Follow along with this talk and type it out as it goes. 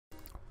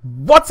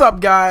What's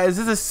up, guys?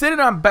 This is Sid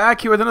and I'm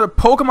back here with another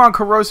Pokemon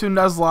Korosu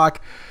Nuzlocke.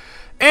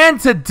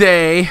 And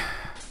today,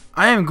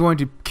 I am going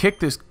to kick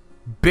this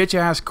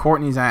bitch-ass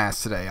Courtney's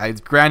ass today. I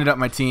grinded up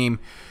my team.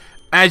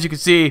 As you can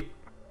see,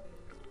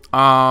 we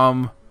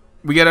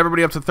got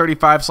everybody up to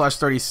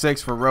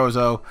 35/36 for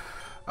Rozo.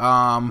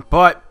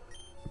 But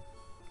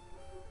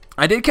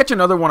I did catch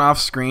another one off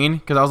screen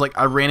because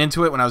I ran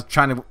into it when I was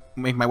trying to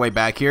make my way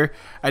back here.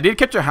 I did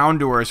catch a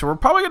Houndour, so we're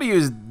probably going to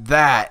use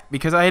that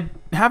because I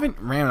haven't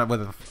ran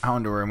with a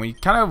Houndour, and we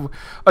kind of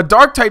a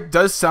dark type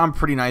does sound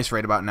pretty nice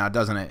right about now,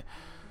 doesn't it?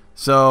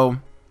 So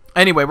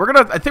anyway,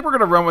 I think we're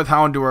gonna run with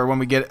Houndour when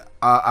we get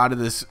out of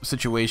this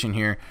situation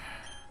here.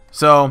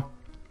 So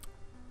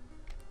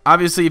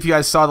obviously, if you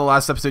guys saw the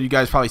last episode, you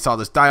guys probably saw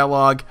this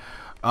dialogue.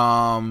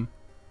 I'm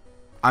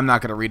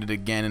not gonna read it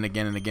again and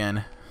again and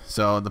again.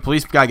 So the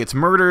police guy gets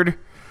murdered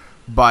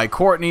by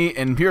Courtney,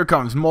 and here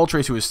comes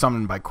Moltres, who is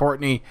summoned by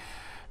Courtney,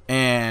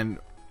 and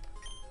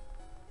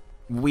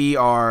we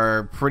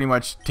are pretty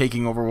much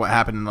taking over what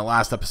happened in the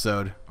last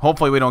episode.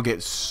 Hopefully we don't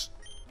get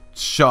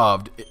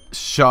shoved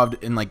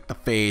in like the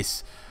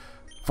face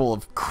full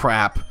of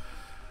crap.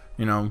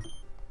 You know,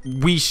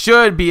 we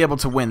should be able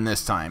to win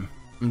this time.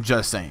 I'm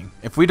just saying,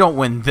 if we don't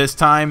win this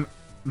time,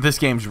 this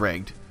game's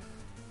rigged.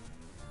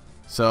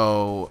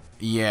 So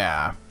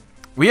yeah,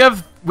 we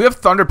have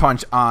Thunder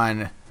Punch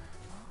on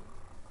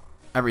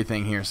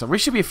everything here, so we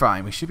should be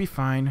fine. We should be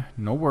fine.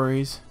 No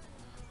worries.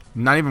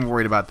 Not even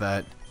worried about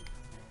that.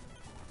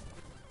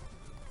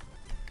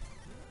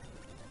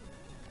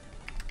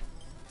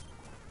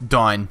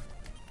 Done.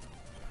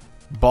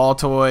 Ball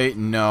toy,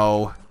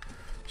 no.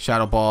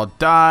 Shadow Ball,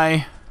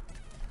 die.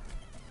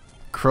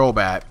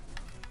 Crobat.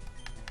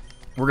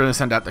 We're gonna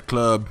send out the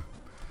club.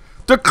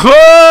 The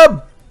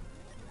club!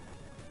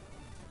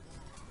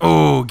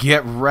 Oh,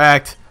 get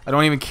wrecked. I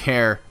don't even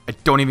care. I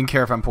don't even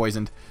care if I'm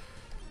poisoned.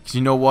 Because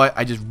you know what?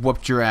 I just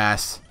whooped your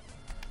ass.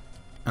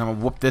 And I'm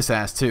gonna whoop this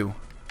ass too.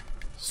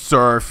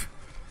 Surf.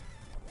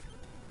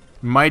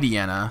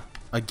 Mightyena.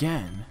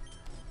 Again.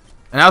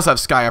 And I also have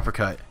Sky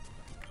Uppercut,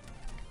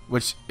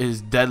 which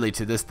is deadly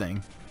to this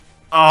thing.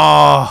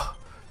 Oh,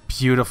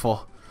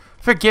 beautiful.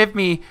 Forgive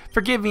me.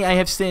 Forgive me, I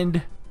have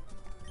sinned.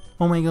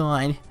 Oh my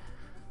god.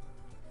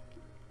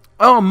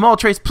 Oh,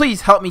 Moltres,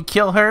 please help me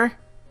kill her.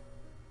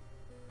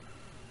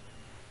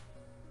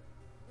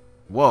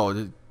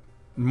 Whoa,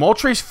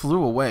 Moltres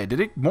flew away. Did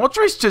it?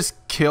 Moltres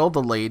just kill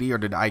the lady, or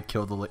did I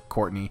kill the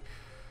Courtney?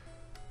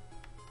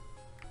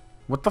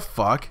 What the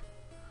fuck?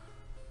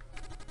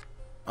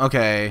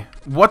 Okay,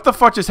 what the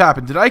fuck just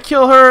happened? Did I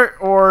kill her,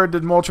 or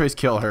did Moltres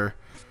kill her?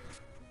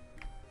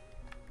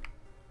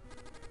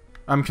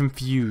 I'm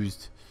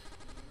confused.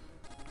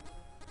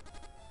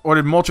 Or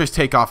did Moltres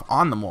take off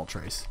on the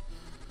Moltres?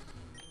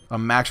 A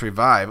max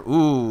revive.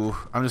 Ooh,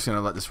 I'm just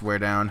gonna let this wear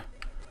down.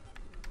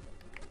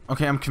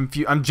 Okay, I'm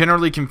confused. I'm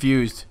generally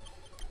confused.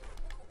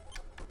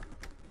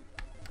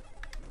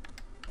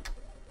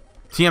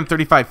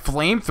 TM35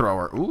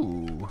 flamethrower.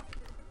 Ooh,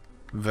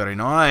 very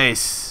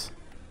nice.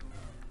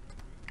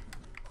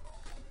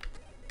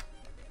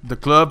 The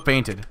club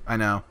fainted. I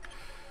know.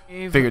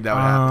 Figured that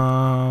would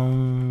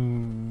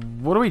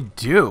happen. What do we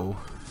do?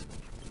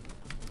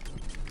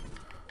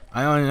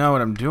 I don't know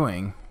what I'm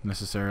doing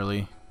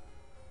necessarily.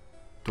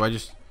 Do I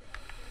just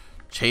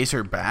chase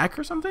her back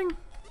or something?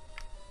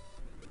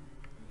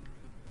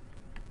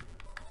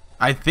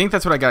 I think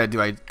that's what I gotta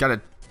do. I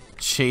gotta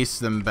chase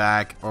them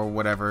back or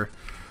whatever.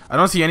 I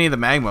don't see any of the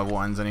magma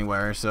ones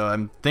anywhere, so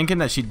I'm thinking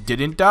that she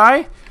didn't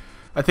die.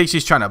 I think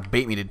she's trying to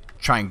bait me to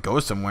try and go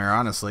somewhere,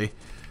 honestly.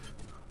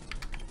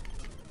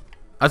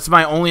 That's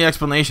my only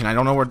explanation. I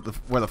don't know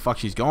where the fuck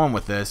she's going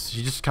with this.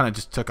 She just kind of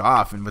just took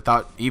off and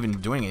without even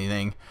doing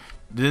anything.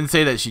 Didn't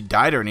say that she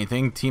died or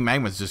anything. Team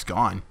Magma's just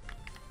gone.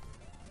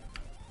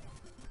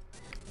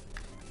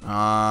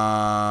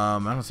 I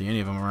don't see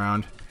any of them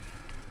around.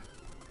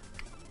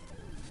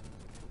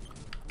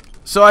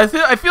 So I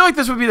feel like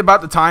this would be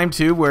about the time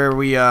too where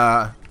we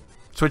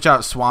switch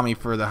out Swami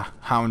for the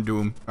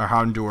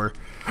Houndour.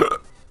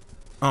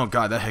 Oh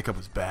god, that hiccup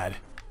was bad.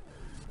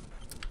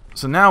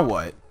 So now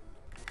what?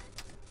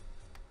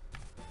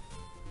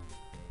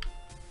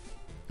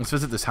 Let's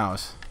visit this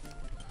house.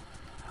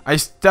 I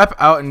step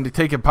out and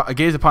take a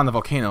gaze upon the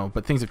volcano,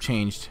 but things have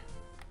changed.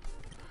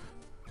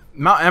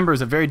 Mount Ember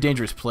is a very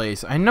dangerous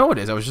place. I know it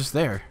is. I was just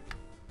there.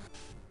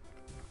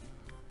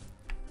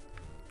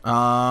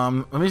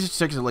 Let me just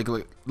take a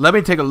look. Let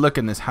me take a look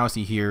in this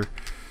housey here.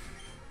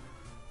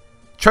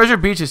 Treasure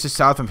Beach is just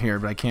south of here,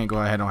 but I can't go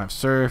ahead. I don't have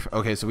surf.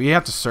 Okay, so we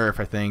have to surf,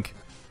 I think.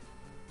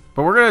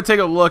 But we're gonna take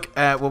a look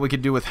at what we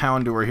could do with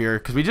Houndour here,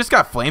 because we just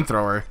got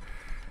flamethrower,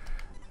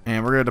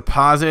 and we're gonna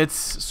deposit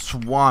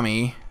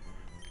Swami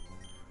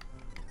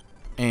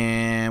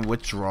and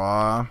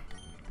withdraw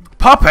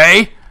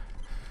Puppy.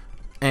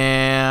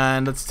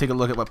 And let's take a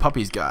look at what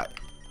Puppy's got.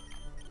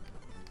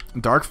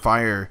 Dark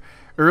Fire,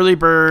 Early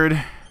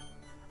Bird,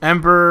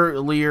 Ember,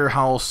 Leer,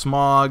 Howl,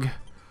 Smog.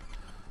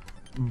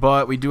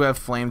 But we do have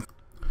Flame.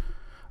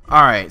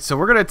 Alright, so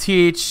we're going to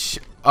teach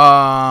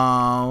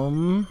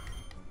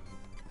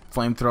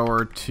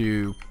flamethrower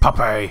to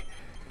Puppy.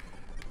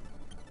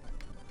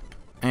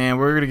 And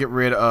we're going to get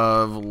rid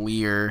of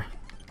Lear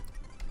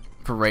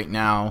for right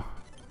now.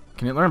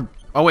 Can it learn?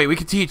 Oh, wait, we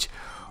can teach.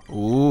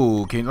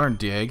 Ooh, can you learn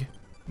Dig?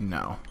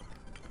 No.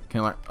 Can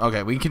you learn?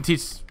 Okay, we can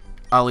teach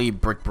Ali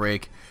Brick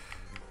Break.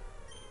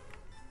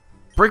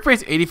 Brick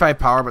Break's 85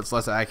 power, but it's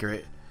less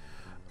accurate.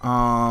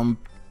 I'm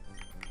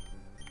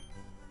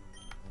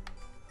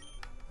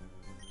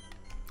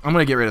going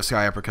to get rid of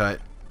Sky Uppercut.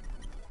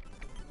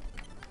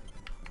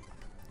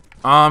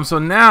 So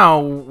now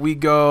we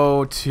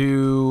go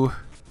to...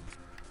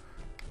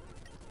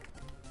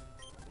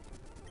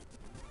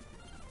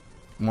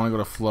 I want to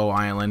go to Flow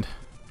Island.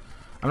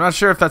 I'm not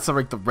sure if that's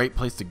like the right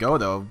place to go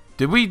though.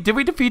 Did we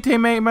defeat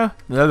Team Magma?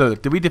 No.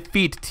 Did we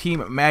defeat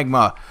Team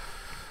Magma?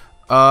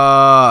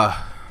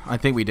 I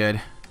think we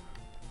did.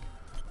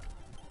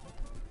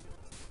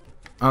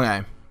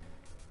 Okay.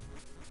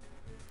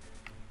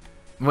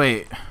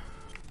 Wait.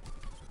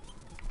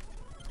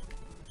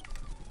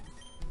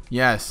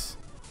 Yes.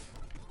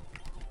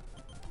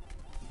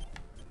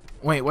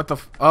 Wait, what the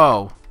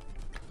oh.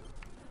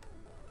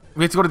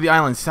 We have to go to the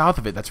island south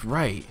of it, that's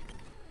right.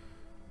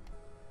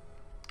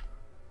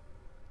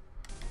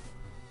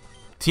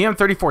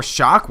 TM34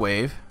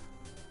 Shockwave.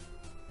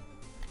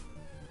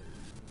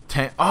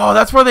 Oh,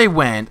 that's where they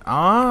went.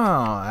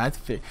 Oh,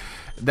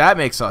 that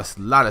makes us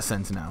a lot of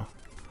sense now.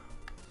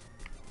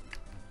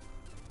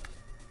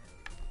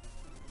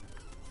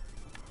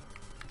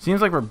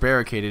 Seems like we're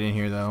barricaded in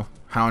here, though.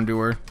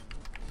 Houndour.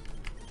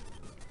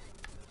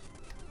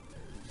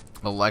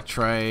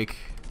 Electrike.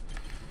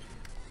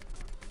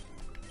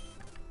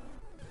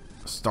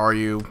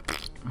 Staryu.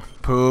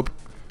 Poop.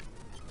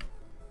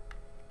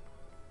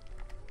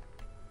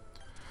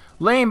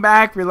 Laying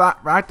back,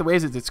 rock the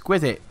waves is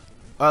exquisite.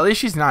 Well, at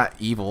least she's not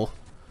evil.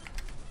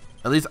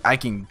 At least I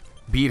can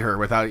beat her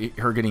without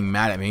her getting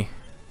mad at me.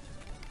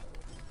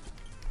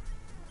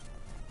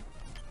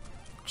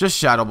 Just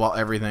Shadow Ball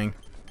everything.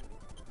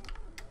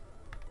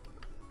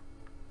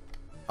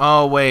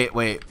 Oh, wait.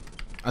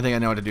 I think I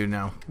know what to do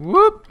now.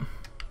 Whoop.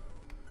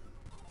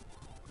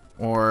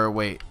 Or,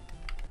 wait.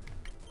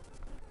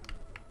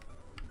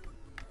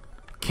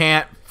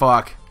 Can't.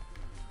 Fuck.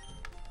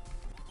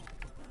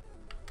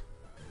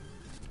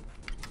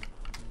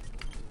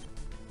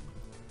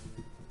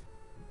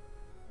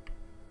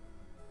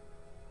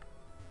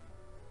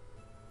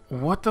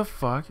 What the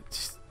fuck?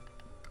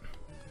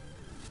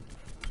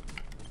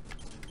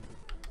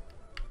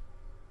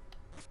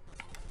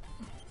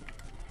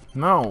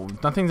 No,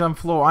 nothing's on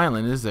Flow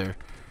Island, is there?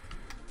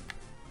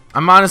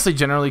 I'm honestly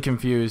generally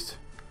confused.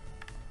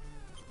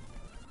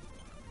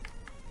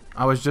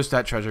 I was just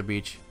at Treasure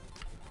Beach.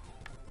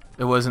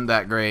 It wasn't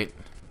that great.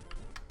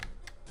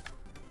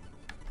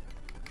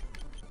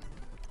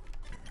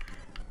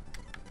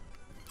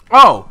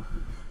 Oh!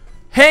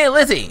 Hey,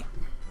 Lizzie!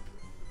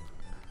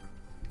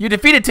 You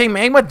defeated Team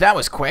Magma? That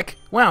was quick.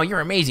 Wow,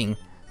 you're amazing.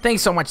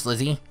 Thanks so much,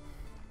 Lizzie.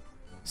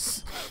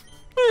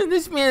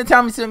 This man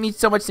tells me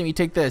so much to me.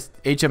 Take this.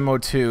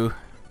 HMO2.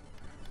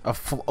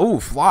 Oh,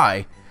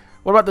 fly.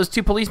 What about those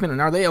two policemen?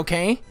 And are they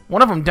okay?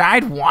 One of them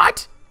died?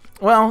 What?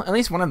 Well, at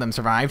least one of them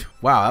survived.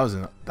 Wow,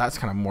 that's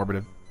kind of morbid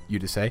of you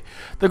to say.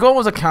 The goal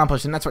was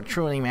accomplished, and that's what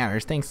truly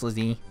matters. Thanks,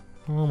 Lizzie.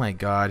 Oh my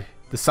god.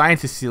 The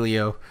scientist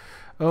Celio.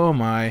 Oh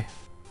my.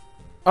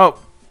 Oh.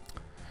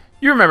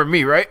 You remember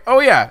me, right? Oh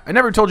yeah, I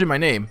never told you my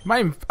name.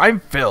 I'm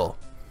Phil.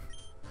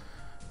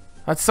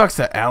 That sucks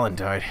that Alan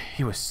died.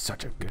 He was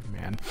such a good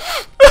man.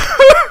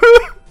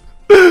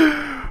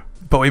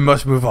 But we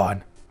must move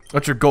on.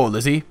 What's your goal,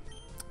 Lizzie?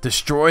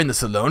 Destroying the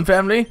Salone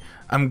family?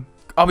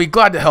 I'll be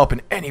glad to help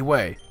in any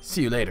way.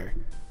 See you later.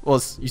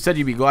 Well, you said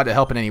you'd be glad to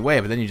help in any way,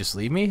 but then you just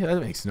leave me? That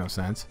makes no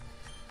sense.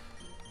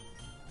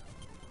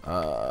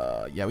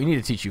 Yeah, we need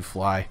to teach you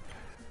Fly.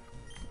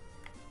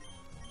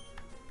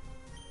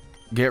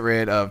 Get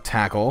rid of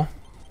Tackle.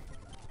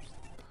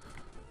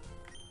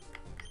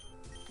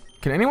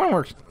 Can anyone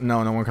work?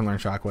 No, no one can learn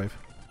Shockwave.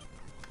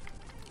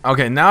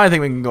 Okay, now I think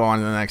we can go on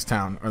to the next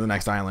town, or the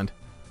next island.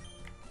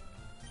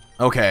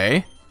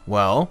 Okay,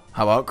 well,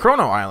 how about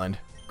Chrono Island?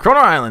 Chrono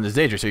Island is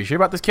dangerous. Are you sure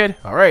about this, kid?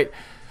 Alright.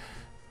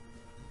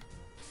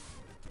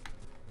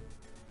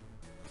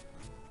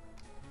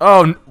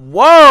 Oh,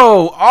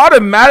 whoa!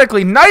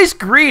 Automatically, nice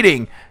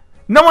greeting!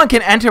 No one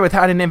can enter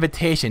without an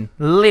invitation.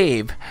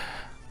 Leave.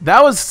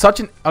 That was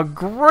such a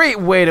great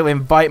way to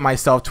invite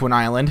myself to an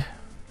island.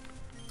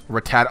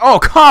 Oh,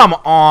 come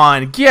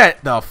on!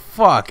 Get the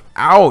fuck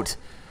out!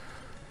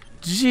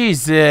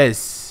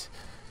 Jesus!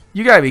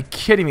 You gotta be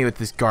kidding me with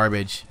this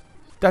garbage.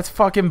 That's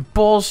fucking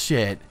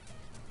bullshit.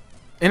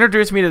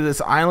 Introduce me to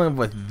this island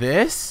with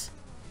this?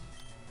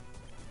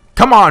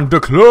 Come on, the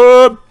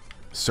club!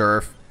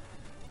 Surf.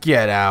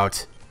 Get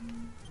out.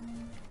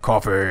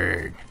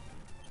 Coughing.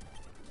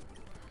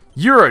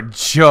 You're a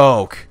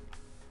joke.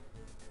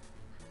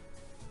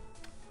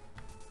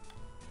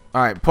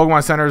 Alright,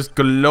 Pokemon Centers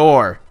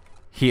galore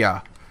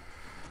here.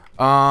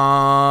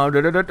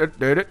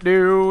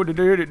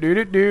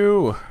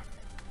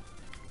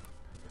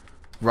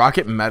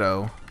 Rocket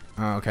Meadow.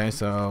 Oh, okay,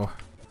 so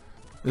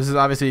This is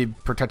obviously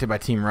protected by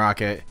Team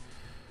Rocket.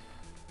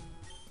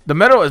 The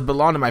meadow has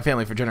belonged to my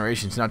family for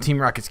generations. Now Team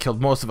Rocket's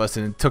killed most of us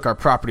and took our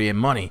property and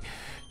money.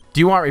 Do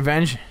you want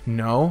revenge?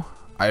 No,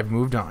 I've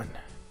moved on.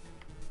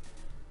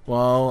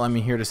 Well, I'm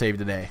here to save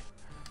the day.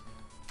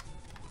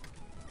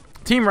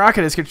 Team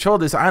Rocket has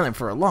controlled this island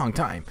for a long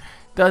time.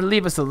 They'll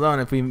leave us alone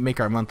if we make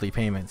our monthly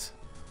payments.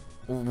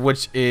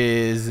 Which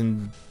is...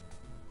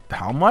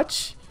 how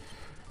much?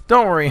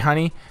 Don't worry,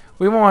 honey.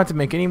 We won't have to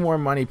make any more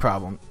money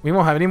problem. We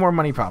won't have any more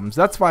money problems.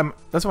 That's why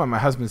my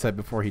husband said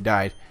before he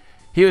died.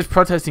 He was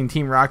protesting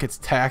Team Rocket's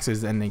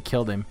taxes and they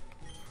killed him.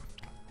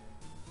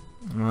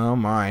 Oh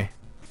my.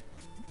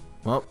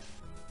 Well,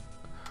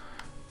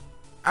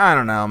 I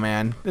don't know,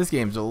 man. This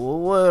game's a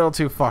little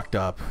too fucked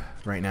up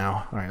right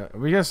now. Alright,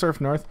 we gonna surf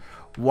north.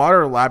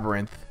 Water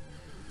Labyrinth.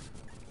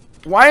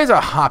 Why is a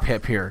hop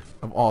hip here,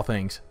 of all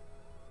things?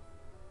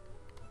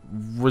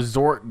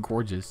 Resort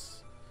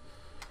Gorgeous.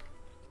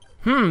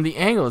 The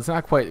angle is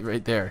not quite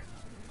right there.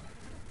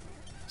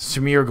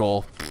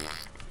 Smeargle.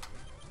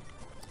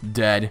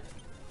 Dead.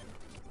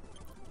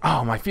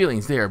 Oh, my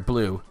feelings, they are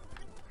blue.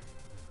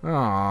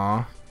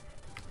 Aww.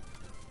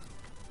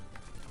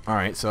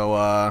 Alright,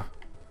 so,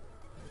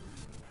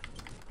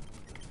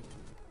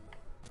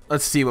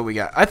 let's see what we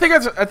got. I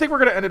think we're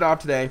gonna end it off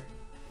today.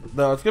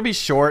 Though it's gonna be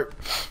short.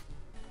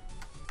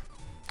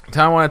 I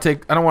don't want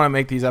to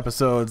make these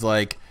episodes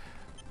like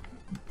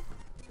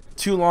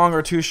too long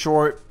or too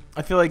short.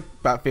 I feel like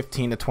about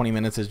 15 to 20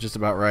 minutes is just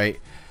about right.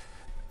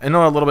 I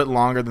know a little bit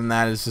longer than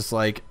that is just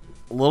like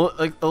a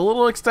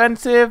little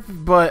extensive,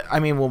 but I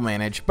mean we'll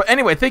manage. But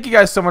anyway, thank you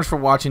guys so much for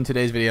watching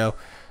today's video.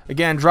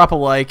 Again, drop a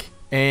like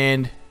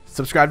and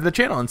subscribe to the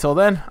channel. Until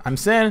then, I'm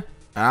Sin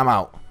and I'm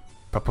out.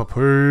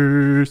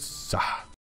 Peace.